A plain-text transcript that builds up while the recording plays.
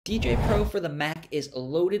Djay Pro for the Mac is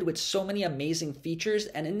loaded with so many amazing features,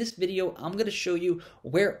 and in this video I'm going to show you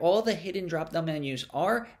where all the hidden drop-down menus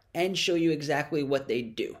are and show you exactly what they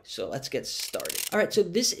do. So let's get started. All right, so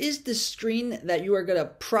this is the screen that you are going to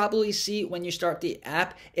probably see when you start the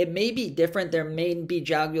app. It may be different. There may be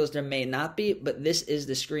joggles, there may not be, but this is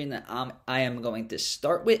the screen that I am going to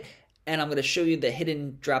start with. And I'm going to show you the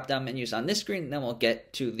hidden drop-down menus on this screen, and then we'll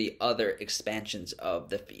get to the other expansions of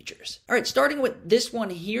the features. All right, starting with this one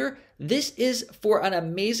here, this is for an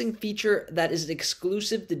amazing feature that is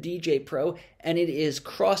exclusive to Djay Pro, and it is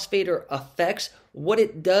crossfader effects. What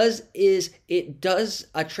it does is it does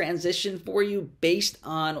a transition for you based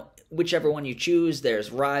on whichever one you choose. There's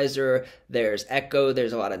riser, there's echo,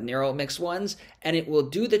 there's a lot of NeuroMix ones, and it will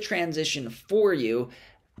do the transition for you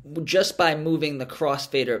just by moving the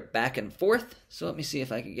crossfader back and forth. So let me see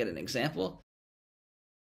if I can get an example.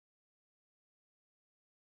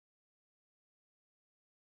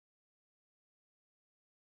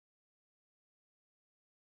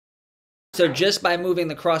 So just by moving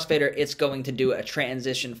the crossfader, it's going to do a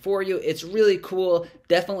transition for you. It's really cool.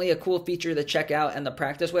 Definitely a cool feature to check out and to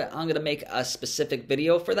practice with. I'm going to make a specific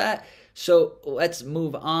video for that. So let's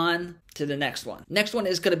move on to the next one. Next one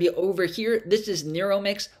is going to be over here. This is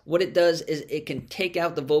NeuroMix. What it does is it can take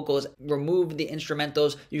out the vocals, remove the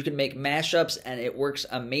instrumentals. You can make mashups and it works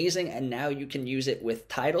amazing. And now you can use it with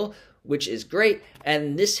Tidal, which is great.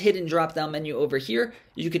 And this hidden drop-down menu over here,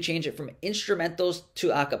 you could change it from instrumentals to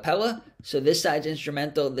acapella. So this side's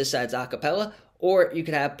instrumental, this side's acapella, or you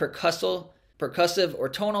could have percussive or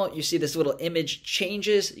tonal. You see this little image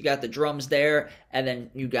changes. You got the drums there, and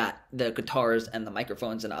then you got the guitars and the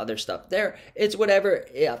microphones and other stuff there. It's whatever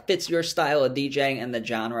fits your style of DJing and the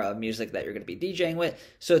genre of music that you're going to be DJing with.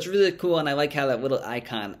 So it's really cool, and I like how that little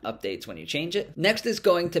icon updates when you change it. Next is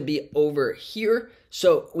going to be over here.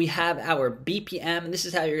 So we have our BPM, and this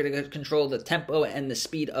is how you're going to control the tempo and the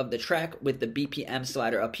speed of the track with the BPM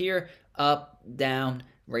slider up here, up, down,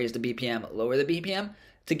 raise the BPM, lower the BPM.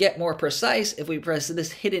 To get more precise, if we press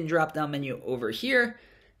this hidden drop-down menu over here,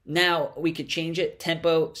 now we could change it,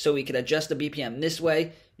 tempo, so we could adjust the BPM this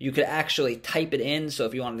way. You could actually type it in, so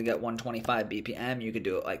if you wanted to get 125 BPM, you could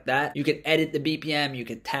do it like that. You could edit the BPM, you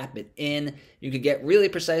could tap it in, you could get really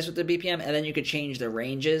precise with the BPM, and then you could change the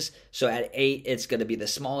ranges. So at 8, it's going to be the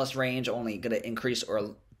smallest range, only going to increase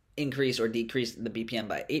or decrease the BPM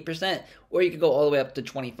by 8%, or you could go all the way up to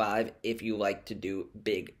 25 if you like to do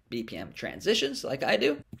big BPM transitions like I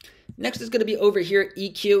do. Next is going to be over here,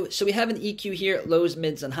 EQ. So we have an EQ here, lows,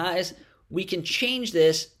 mids, and highs. We can change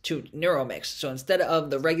this to NeuroMix. So instead of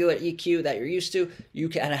the regular EQ that you're used to, you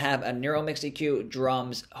can have a NeuroMix EQ,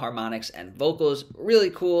 drums, harmonics, and vocals. Really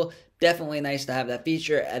cool. Definitely nice to have that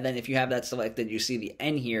feature. And then if you have that selected, you see the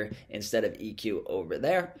N here instead of EQ over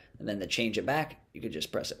there. And then to change it back, you could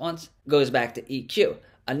just press it once. Goes back to EQ.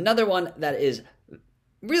 Another one that is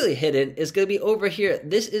really hidden is going to be over here.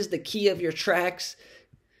 This is the key of your tracks.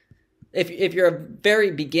 If you're a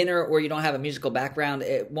very beginner or you don't have a musical background,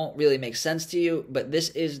 it won't really make sense to you, but this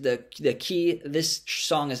is the key. This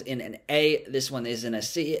song is in an A, this one is in a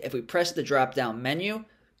C. If we press the drop-down menu,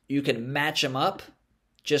 you can match them up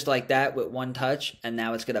just like that with one touch, and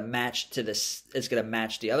now it's going to match to this. It's going to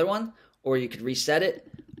match the other one, or you could reset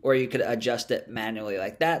it, or you could adjust it manually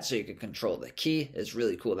like that, so you can control the key. It's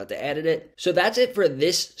really cool that they added it. So that's it for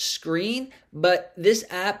this screen, but this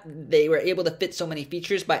app, they were able to fit so many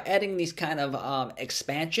features by adding these kind of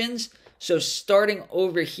expansions. So starting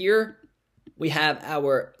over here, we have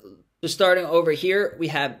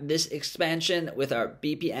this expansion with our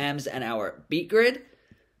BPMs and our beat grid.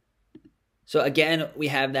 So again, we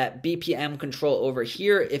have that BPM control over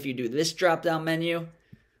here if you do this drop-down menu.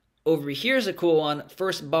 Over here's a cool one.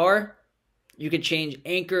 First bar, you could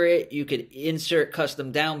anchor it. You could insert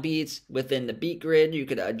custom downbeats within the beat grid. You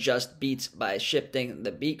could adjust beats by shifting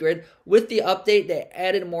the beat grid. With the update, they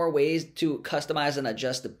added more ways to customize and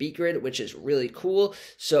adjust the beat grid, which is really cool.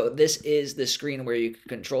 So this is the screen where you can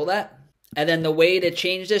control that. And then the way to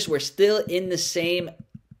change this, we're still in the same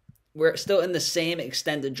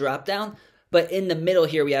extended drop down, but in the middle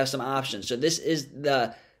here we have some options. So this is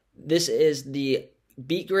the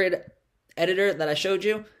beat grid editor that I showed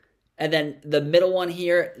you, and then the middle one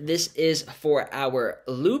here, this is for our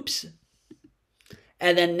loops.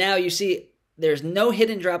 And then now you see there's no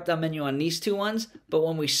hidden drop down menu on these two ones, but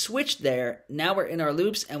when we switch there, now we're in our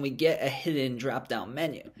loops and we get a hidden drop down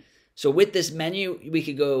menu. So with this menu, we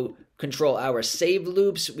could go control our save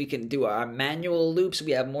loops, we can do our manual loops,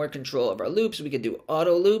 we have more control of our loops, we could do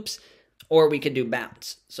auto loops, or we could do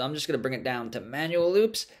bounce. So I'm just going to bring it down to manual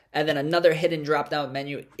loops. And then another hidden drop-down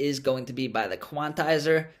menu is going to be by the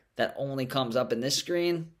quantizer. that only comes up in this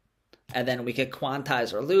screen. And then we could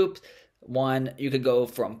quantize our loop. One, you could go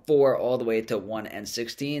from 4 all the way to 1 and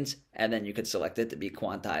 16ths, and then you could select it to be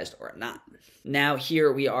quantized or not. Now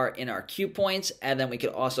here we are in our cue points, and then we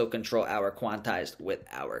could also control our quantized with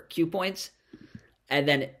our cue points. And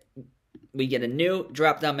then we get a new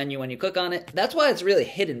drop-down menu when you click on it. That's why it's really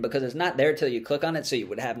hidden, because it's not there till you click on it, so you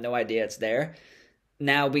would have no idea it's there.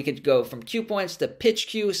 Now we could go from cue points to pitch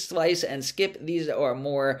cue, slice, and skip. These are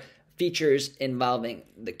more features involving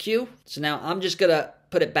the cue. So now I'm just gonna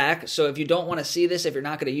put it back. So if you don't want to see this, if you're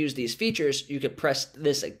not going to use these features, you could press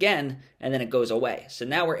this again and then it goes away. So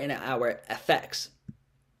now we're in our effects.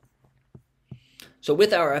 So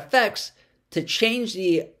with our effects, to change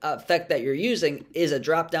the effect that you're using is a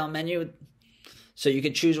drop-down menu. So you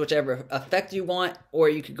could choose whichever effect you want, or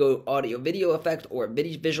you could go audio video effect or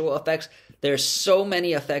visual effects. There's so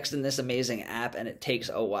many effects in this amazing app, and it takes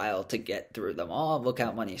a while to get through them all. Look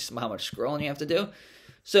how much scrolling you have to do.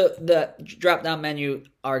 So the drop-down menu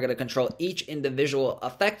are going to control each individual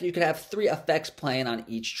effect. You could have 3 effects playing on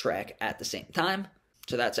each track at the same time.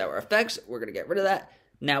 So that's our effects. We're going to get rid of that.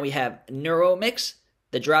 Now we have NeuroMix,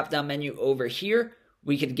 the drop-down menu over here.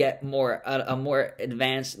 We could get a more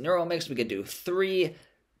advanced NeuroMix. We could do three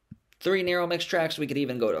NeuroMix tracks. We could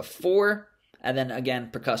even go to 4. And then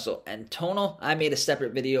again, percussive and tonal. I made a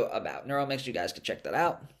separate video about NeuroMix. You guys can check that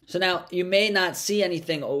out. So now you may not see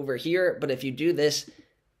anything over here, but if you do this,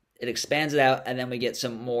 it expands it out, and then we get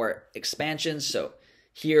some more expansions. So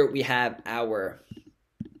here we have our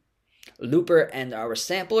looper and our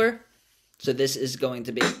sampler. So this is going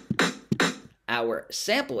to be our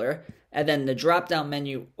sampler. And then the drop-down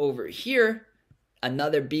menu over here,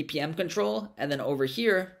 another BPM control. And then over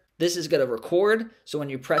here, this is going to record. So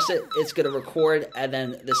when you press it, it's going to record, and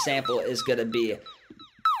then the sample is going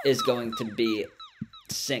to be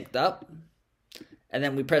synced up. And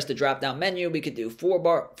then we press the drop-down menu. We could do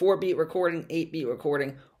 4-beat recording, 8-beat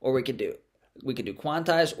recording, or we could do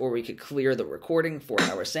quantize, or we could clear the recording for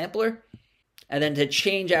our sampler. And then to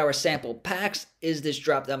change our sample packs is this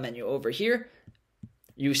drop-down menu over here.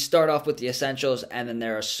 You start off with the essentials, and then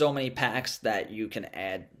there are so many packs that you can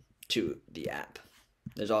add to the app.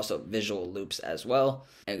 There's also visual loops as well.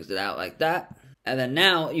 Exit out like that. And then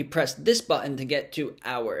now you press this button to get to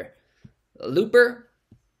our looper.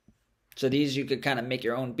 So these, you could kind of make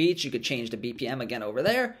your own beats. You could change the BPM again over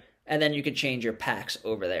there. And then you could change your packs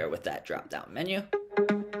over there with that drop-down menu.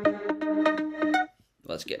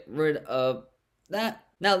 Let's get rid of that.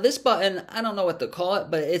 Now this button, I don't know what to call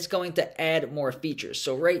it, but it's going to add more features.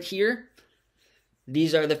 So right here,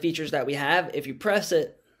 these are the features that we have. If you press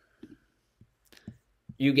it,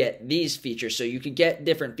 you get these features. So you could get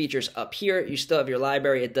different features up here. You still have your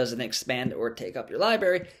library. It doesn't expand or take up your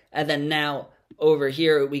library. And then now over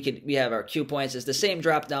here, we have our cue points. It's the same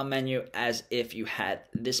drop-down menu as if you had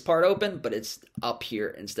this part open, but it's up here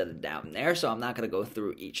instead of down there. So I'm not going to go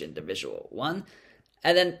through each individual one.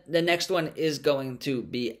 And then the next one is going to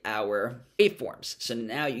be our waveforms. So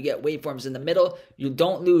now you get waveforms in the middle. You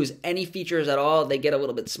don't lose any features at all. They get a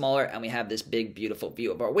little bit smaller, and we have this big, beautiful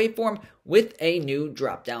view of our waveform with a new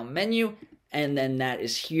drop-down menu. And then that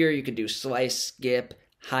is here. You could do slice, skip,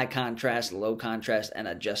 high contrast, low contrast, and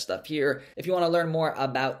adjust stuff here. If you want to learn more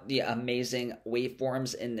about the amazing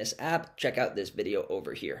waveforms in this app, check out this video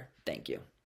over here. Thank you.